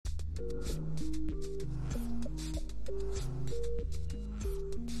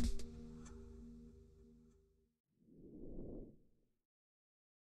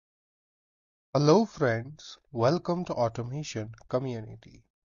Hello friends, welcome to Automation Community.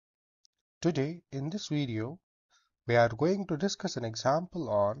 Today in this video, we are going to discuss an example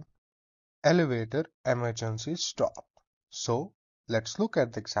on elevator emergency stop. So let's look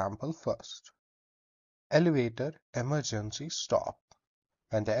at the example first. Elevator emergency stop.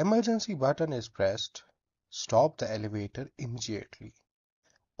 When the emergency button is pressed, stop the elevator immediately.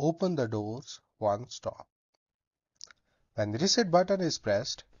 Open the doors once stop. When the reset button is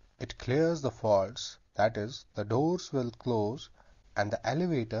pressed, it clears the faults, that is, the doors will close and the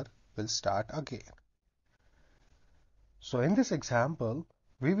elevator will start again. So in this example,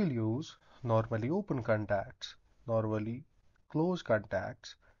 we will use normally open contacts, normally closed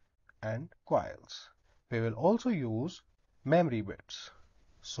contacts, and coils. We will also use memory bits.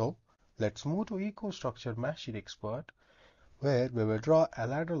 So let's move to EcoStruxure Machine Expert, where we will draw a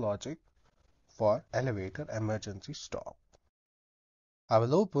ladder logic for elevator emergency stop. I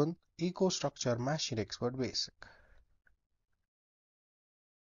will open EcoStruxure Machine Expert Basic.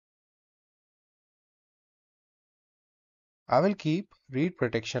 I will keep read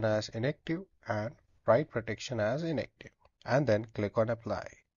protection as inactive and write protection as inactive, and then click on apply.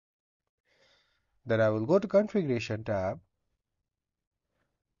 Then I will go to configuration tab.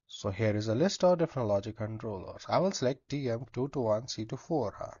 So here is a list of different logic controllers. I will select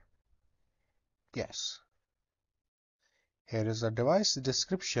TM221C24R. Yes. Here is the device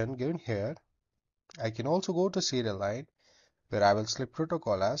description given here. I can also go to serial line, where I will select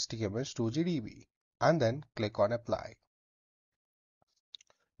protocol as TMS2GDB and then click on apply.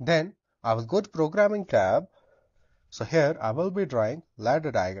 Then I will go to programming tab. So here I will be drawing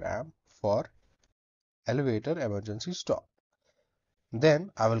ladder diagram for elevator emergency stop.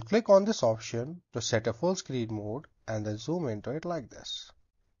 Then I will click on this option to set a full screen mode and then zoom into it like this.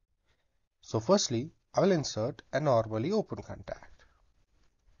 So firstly, I will insert a normally open contact.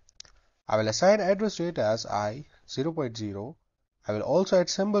 I will assign address to it as I0.0. I will also add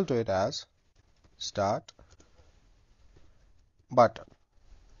symbol to it as start button.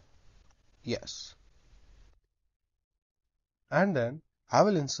 Yes. And then I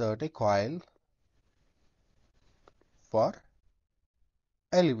will insert a coil for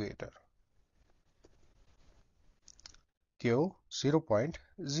elevator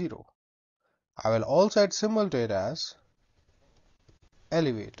Q0.0. I will also add symbol to it as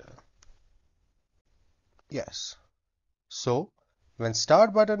elevator. Yes. So when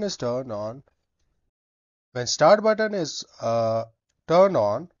start button is turned on,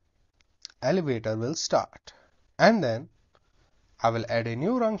 elevator will start. And then I will add a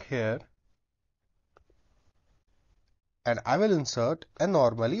new rung here and I will insert a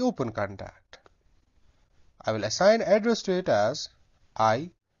normally open contact. I will assign address to it as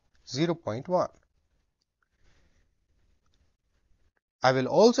I0.1. I will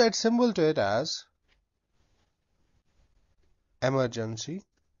also add symbol to it as emergency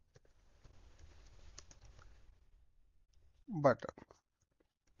button.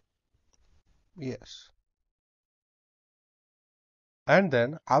 Yes. And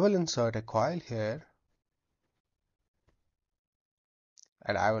then I will insert a coil here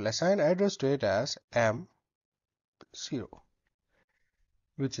and I will assign address to it as M0,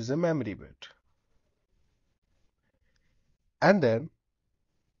 which is a memory bit. And then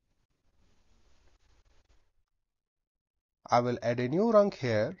I will add a new rung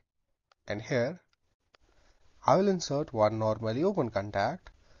here, and here I will insert one normally open contact.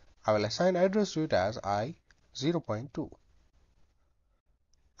 I will assign address to it as I0.2.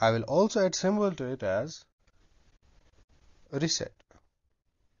 I will also add symbol to it as reset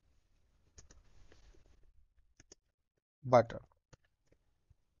button.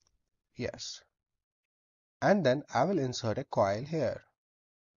 Yes. And then I will insert a coil here.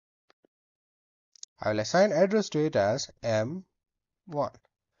 I will assign address to it as M1.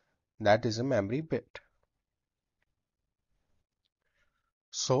 That is a memory bit.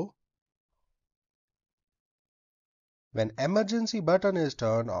 So when emergency button is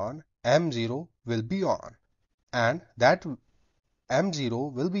turned on, M0 will be on, and that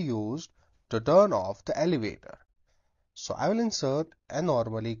M0 will be used to turn off the elevator. So I will insert a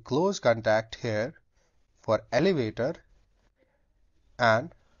normally closed contact here for elevator,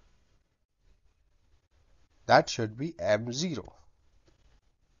 and that should be M0.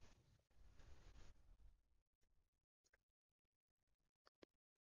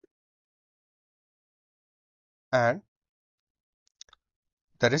 And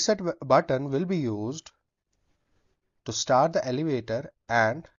the reset button will be used to start the elevator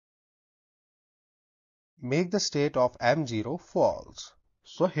and make the state of M0 false.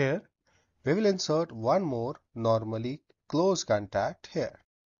 So here we will insert one more normally closed contact here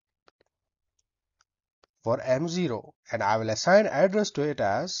for M0, and I will assign address to it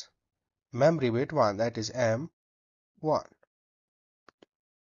as memory bit 1, that is M1.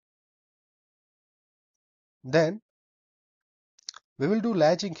 Then we will do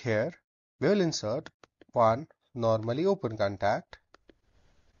latching here. We will insert one normally open contact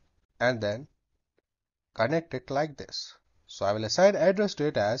and then connect it like this. So I will assign address to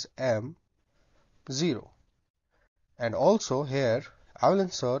it as M0, and also here I will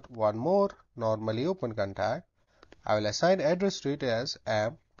insert one more normally open contact. I will assign address to it as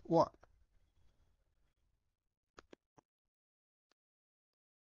M1.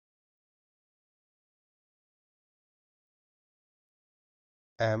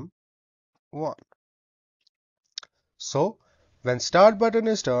 M1. So when start button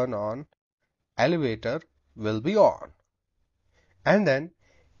is turned on, elevator will be on. And then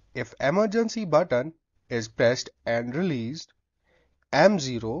if emergency button is pressed and released,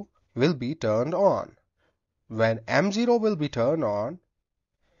 M0 will be turned on. When M0 will be turned on,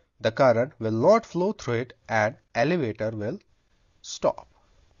 the current will not flow through it and elevator will stop.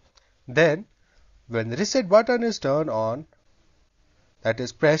 Then when the reset button is turned on, that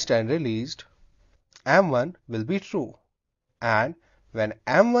is pressed and released, M1 will be true. And when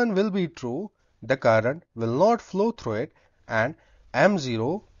M1 will be true, the current will not flow through it and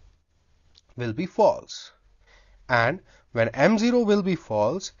M0 will be false. And when M0 will be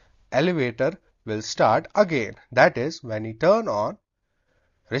false, elevator will start again. That is when you turn on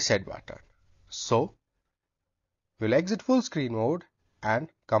reset button. So we'll exit full screen mode and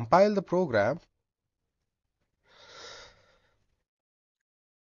compile the program.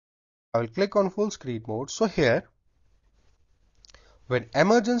 I will click on full screen mode. So here, when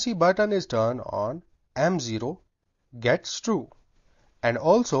emergency button is turned on, M0 gets true. And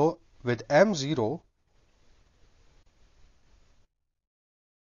also with M0,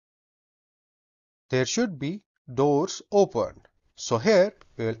 there should be doors open. So here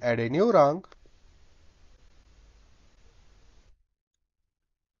we will add a new rung.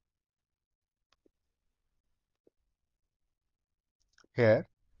 Here,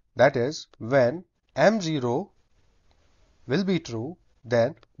 that is when M0 will be true,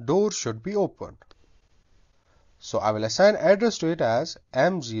 then door should be open. So I will assign address to it as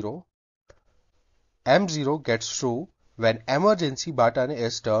M0. M0 gets true when emergency button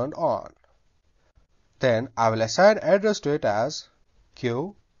is turned on. Then I will assign address to it as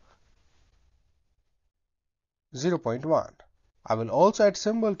Q 0.1. I will also add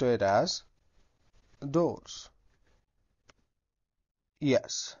symbol to it as doors.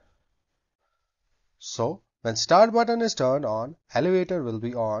 Yes. So when start button is turned on, elevator will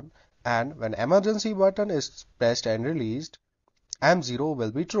be on, and when emergency button is pressed and released, M0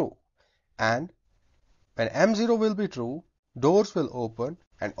 will be true. And when M0 will be true, doors will open,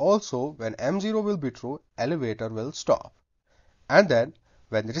 and also when M0 will be true, elevator will stop. And then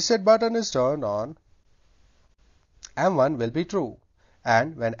when the reset button is turned on, M1 will be true.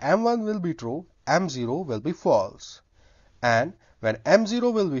 And when M1 will be true, M0 will be false. And when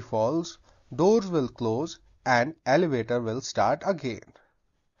M0 will be false, doors will close and elevator will start again.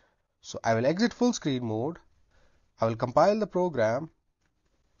 So I will exit full screen mode. I will compile the program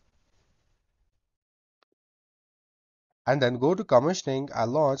and then go to commissioning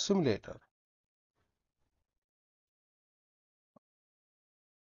and launch simulator.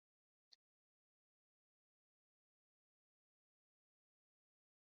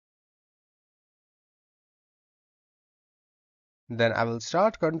 Then I will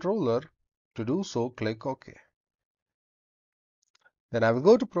start controller. To do so, click OK. Then I will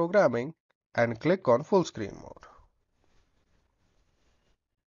go to programming and click on full screen mode.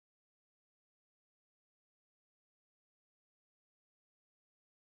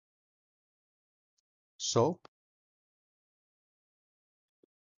 So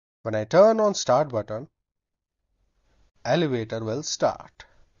when I turn on start button, elevator will start.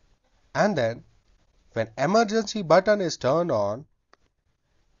 And then when emergency button is turned on,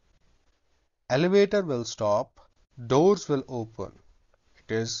 elevator will stop, doors will open.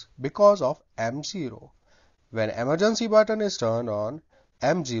 It is because of M0. When emergency button is turned on,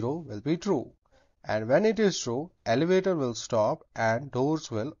 M0 will be true. And when it is true, elevator will stop and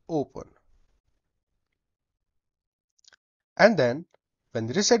doors will open. And then when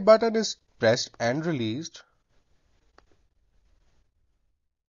the reset button is pressed and released,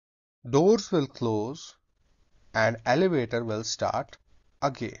 doors will close and elevator will start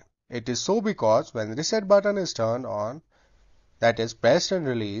again. It is so because when the reset button is turned on, that is pressed and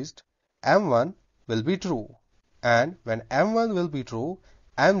released, M1 will be true, and when M1 will be true,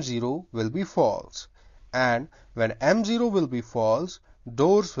 M0 will be false, and when M0 will be false,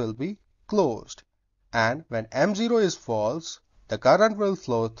 doors will be closed, and when M0 is false, the current will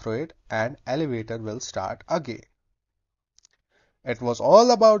flow through it and elevator will start again. It was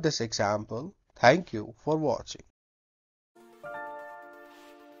all about this example. Thank you for watching.